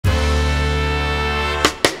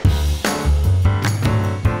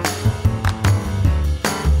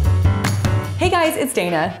Hey guys, it's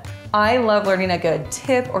Dana. I love learning a good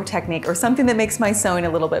tip or technique or something that makes my sewing a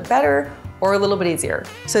little bit better or a little bit easier.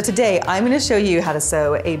 So today I'm going to show you how to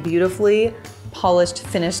sew a beautifully polished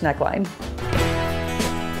finished neckline.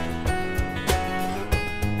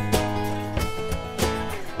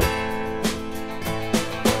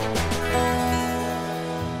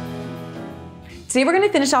 Today we're going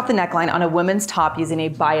to finish off the neckline on a women's top using a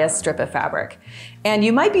bias strip of fabric. And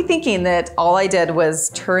you might be thinking that all I did was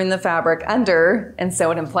turn the fabric under and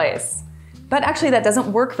sew it in place. But actually that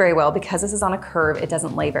doesn't work very well because this is on a curve, it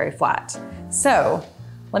doesn't lay very flat. So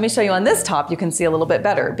let me show you on this top, you can see a little bit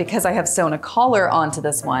better. Because I have sewn a collar onto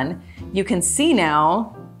this one, you can see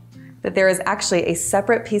now that there is actually a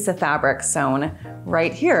separate piece of fabric sewn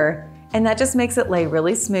right here. And that just makes it lay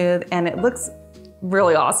really smooth and it looks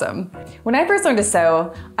really awesome. When I first learned to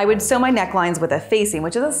sew, I would sew my necklines with a facing,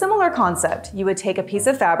 which is a similar concept. You would take a piece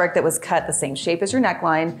of fabric that was cut the same shape as your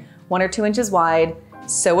neckline, 1 or 2 inches wide,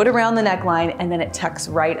 sew it around the neckline, and then it tucks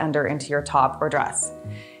right under into your top or dress.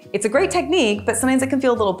 It's a great technique, but sometimes it can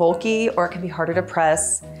feel a little bulky or it can be harder to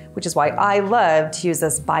press, which is why I love to use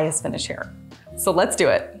this bias finish here. So let's do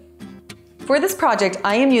it. For this project,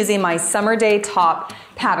 I am using my Summer Day Top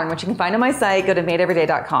pattern, which you can find on my site, go to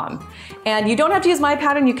madeeveryday.com. And you don't have to use my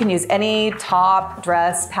pattern, you can use any top,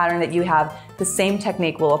 dress, pattern that you have, the same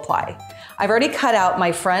technique will apply. I've already cut out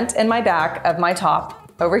my front and my back of my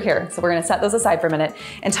top over here, so we're gonna set those aside for a minute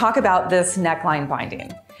and talk about this neckline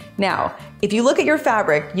binding. Now, if you look at your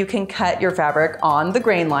fabric, you can cut your fabric on the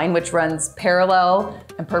grain line, which runs parallel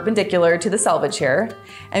and perpendicular to the selvage here.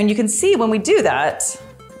 And you can see when we do that,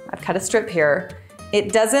 I've cut a strip here,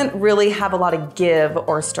 it doesn't really have a lot of give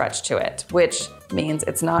or stretch to it, which means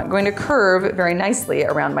it's not going to curve very nicely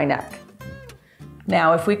around my neck.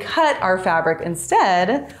 Now, if we cut our fabric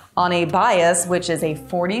instead on a bias, which is a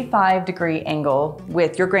 45-degree angle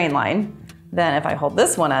with your grain line, then if I hold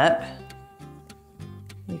this one up,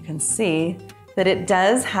 you can see that it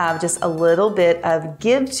does have just a little bit of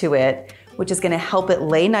give to it, which is going to help it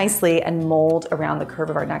lay nicely and mold around the curve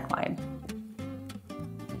of our neckline.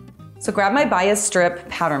 So grab my bias strip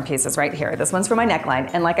pattern pieces right here. This one's for my neckline.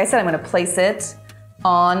 And like I said, I'm gonna place it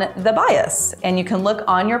on the bias. And you can look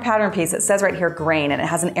on your pattern piece, it says right here grain and it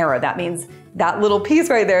has an arrow. That means that little piece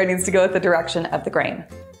right there needs to go with the direction of the grain.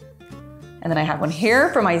 And then I have one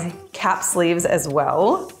here for my cap sleeves as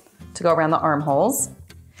well to go around the armholes.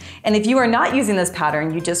 And if you are not using this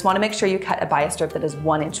pattern, you just wanna make sure you cut a bias strip that is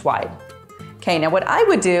 1 inch wide. Okay, now what I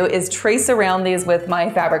would do is trace around these with my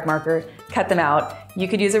fabric marker, cut them out. You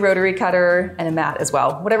could use a rotary cutter and a mat as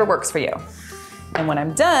well, whatever works for you. And when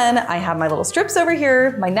I'm done, I have my little strips over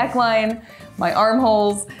here, my neckline, my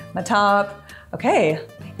armholes, my top. Okay,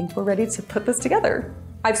 I think we're ready to put this together.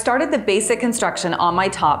 I've started the basic construction on my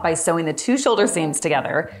top by sewing the 2 shoulder seams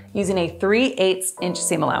together using a 3/8 inch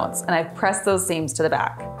seam allowance, and I've pressed those seams to the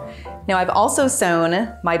back. Now I've also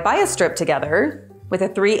sewn my bias strip together with a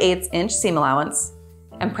 3/8 inch seam allowance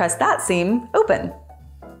and pressed that seam open.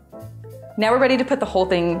 Now we're ready to put the whole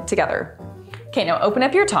thing together. Okay, now open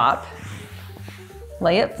up your top,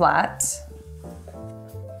 lay it flat,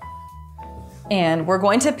 and we're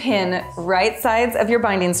going to pin right sides of your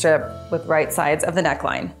binding strip with right sides of the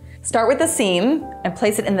neckline. Start with the seam and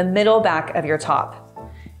place it in the middle back of your top.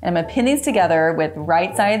 And I'm gonna pin these together with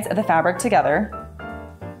right sides of the fabric together.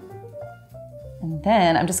 And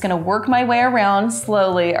then I'm just gonna work my way around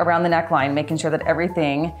slowly around the neckline, making sure that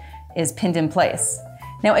everything is pinned in place.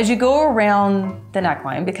 Now, as you go around the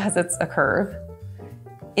neckline, because it's a curve,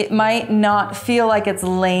 it might not feel like it's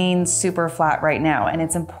laying super flat right now. And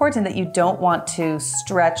it's important that you don't want to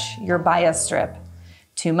stretch your bias strip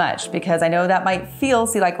too much, because I know that might feel,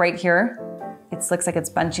 see like right here, it looks like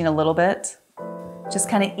it's bunching a little bit. Just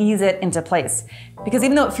kind of ease it into place. Because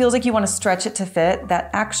even though it feels like you want to stretch it to fit,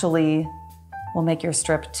 that actually will make your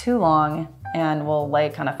strip too long and will lay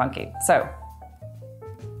kind of funky. So,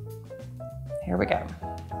 here we go.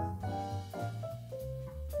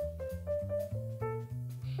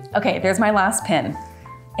 Okay, there's my last pin.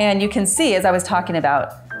 And you can see, as I was talking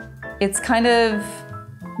about, it's kind of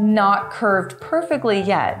not curved perfectly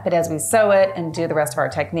yet, but as we sew it and do the rest of our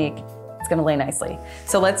technique, it's gonna lay nicely.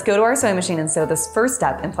 So let's go to our sewing machine and sew this first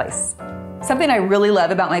step in place. Something I really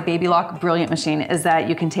love about my Baby Lock Brilliant machine is that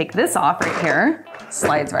you can take this off right here,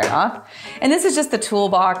 slides right off. And this is just the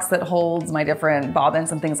toolbox that holds my different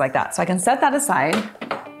bobbins and things like that. So I can set that aside.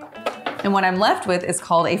 And what I'm left with is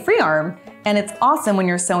called a free arm. And it's awesome when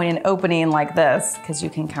you're sewing an opening like this, because you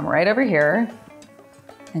can come right over here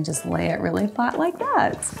and just lay it really flat like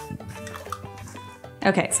that.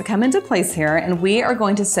 Okay, so come into place here, and we are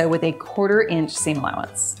going to sew with a 1/4 inch seam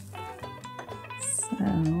allowance.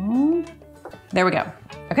 So There we go.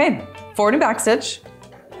 Okay, forward and back stitch.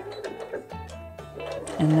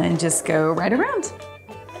 And then just go right around.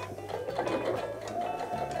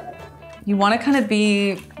 You want to kind of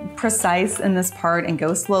be precise in this part and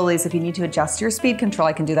go slowly. So if you need to adjust your speed control,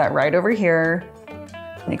 I can do that right over here.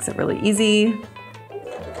 Makes it really easy.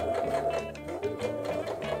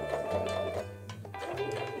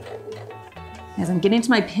 As I'm getting to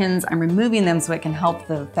my pins, I'm removing them so it can help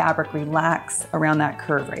the fabric relax around that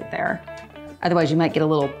curve right there. Otherwise, you might get a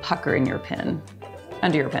little pucker in your pin,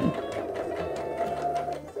 under your pin.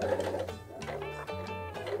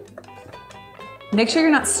 Make sure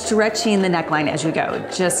you're not stretching the neckline as you go.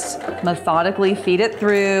 Just methodically feed it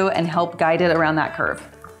through and help guide it around that curve.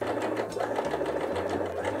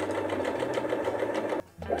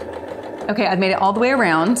 Okay, I've made it all the way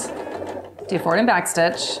around. Do forward and back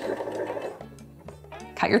stitch.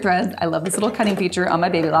 Cut your thread. I love this little cutting feature on my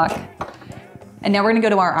baby lock. And now we're gonna go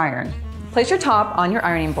to our iron. Place your top on your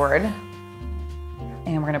ironing board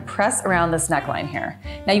and we're gonna press around this neckline here.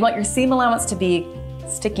 Now you want your seam allowance to be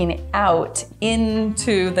sticking out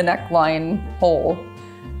into the neckline hole,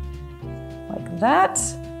 like that.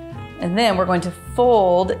 And then we're going to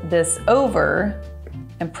fold this over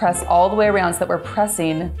and press all the way around so that we're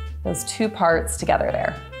pressing those two parts together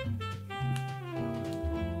there.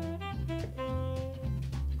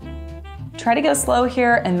 Try to go slow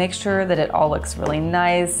here and make sure that it all looks really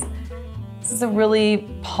nice. This is a really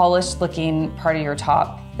polished looking part of your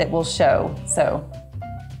top that will show, so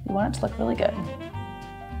you want it to look really good.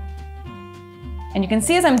 And you can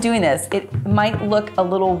see as I'm doing this, it might look a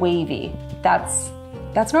little wavy. That's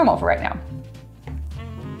normal for right now.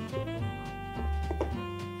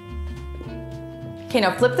 Okay,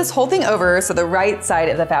 now flip this whole thing over so the right side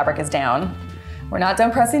of the fabric is down. We're not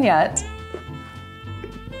done pressing yet.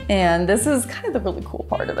 And this is kind of the really cool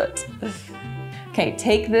part of it. Okay,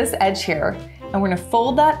 take this edge here and we're gonna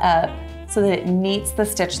fold that up so that it meets the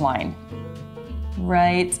stitch line.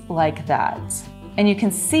 Right like that. And you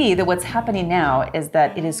can see that what's happening now is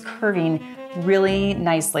that it is curving really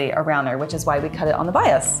nicely around there, which is why we cut it on the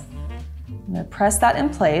bias. I'm gonna press that in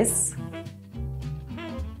place.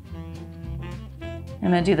 I'm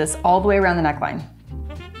gonna do this all the way around the neckline.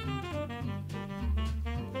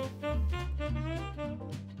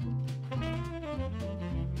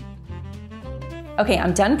 Okay,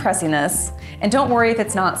 I'm done pressing this, and don't worry if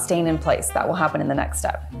it's not staying in place. That will happen in the next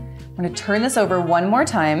step. I'm gonna turn this over one more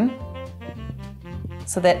time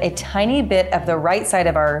so that a tiny bit of the right side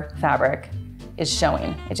of our fabric is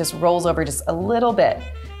showing. It just rolls over just a little bit.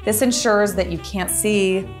 This ensures that you can't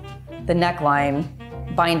see the neckline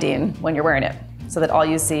binding when you're wearing it, so that all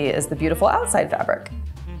you see is the beautiful outside fabric.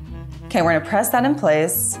 Okay, we're gonna press that in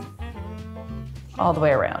place all the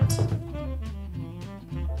way around.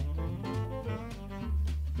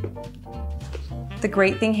 The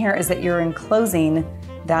great thing here is that you're enclosing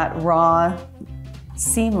that raw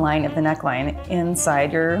seam line of the neckline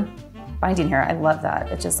inside your binding here. I love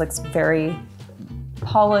that. It just looks very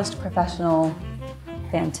polished, professional,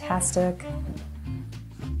 fantastic.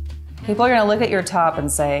 People are gonna look at your top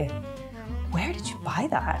and say, where did you buy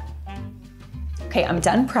that? Okay, I'm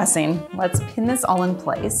done pressing. Let's pin this all in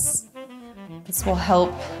place. This will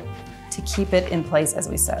help to keep it in place as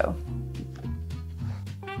we sew.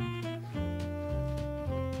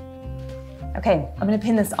 Okay, I'm gonna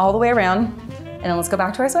pin this all the way around and then let's go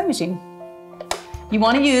back to our sewing machine. You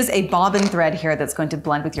wanna use a bobbin thread here that's going to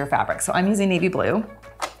blend with your fabric. So I'm using navy blue.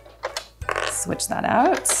 Switch that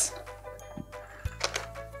out.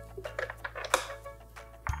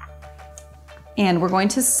 And we're going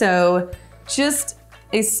to sew just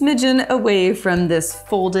a smidgen away from this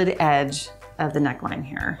folded edge of the neckline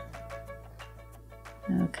here.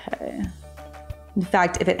 Okay. In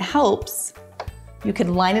fact, if it helps, you could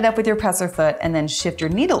line it up with your presser foot and then shift your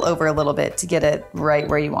needle over a little bit to get it right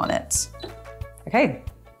where you want it. Okay.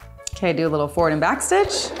 Okay, do a little forward and back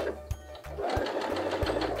stitch.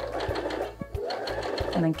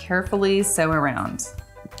 And then carefully sew around.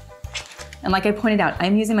 And like I pointed out,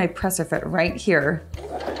 I'm using my presser foot right here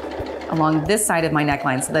along this side of my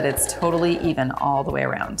neckline so that it's totally even all the way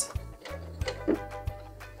around.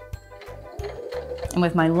 And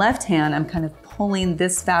with my left hand, I'm kind of pulling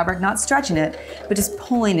this fabric, not stretching it, but just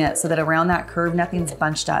pulling it so that around that curve, nothing's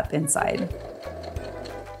bunched up inside.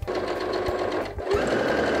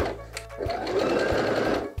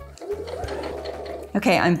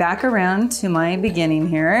 Okay, I'm back around to my beginning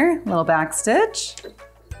here, little back stitch.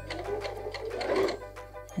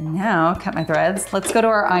 And now, cut my threads. Let's go to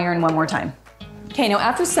our iron one more time. Okay, now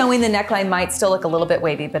after sewing, the neckline might still look a little bit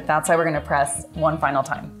wavy, but that's why we're gonna press one final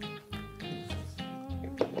time.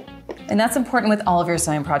 And that's important with all of your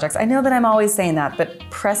sewing projects. I know that I'm always saying that, but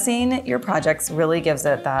pressing your projects really gives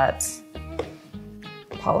it that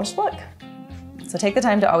polished look. So take the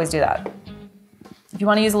time to always do that. If you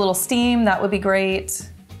want to use a little steam, that would be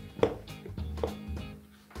great.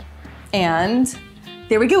 And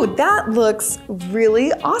there we go. That looks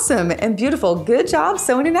really awesome and beautiful. Good job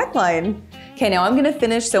sewing a neckline. Okay, now I'm gonna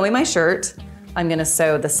finish sewing my shirt. I'm gonna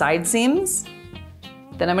sew the side seams.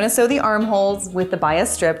 Then I'm gonna sew the armholes with the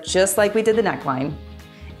bias strip, just like we did the neckline.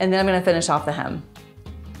 And then I'm gonna finish off the hem.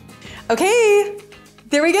 Okay,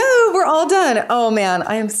 there we go, we're all done. Oh man,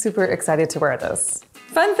 I am super excited to wear this.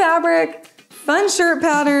 Fun fabric, fun shirt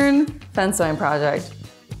pattern, fun sewing project.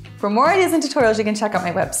 For more ideas and tutorials, you can check out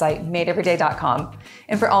my website, madeeveryday.com.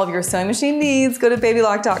 And for all of your sewing machine needs, go to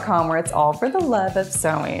babylock.com, where it's all for the love of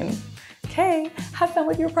sewing. Okay, have fun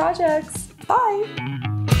with your projects.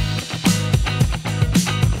 Bye.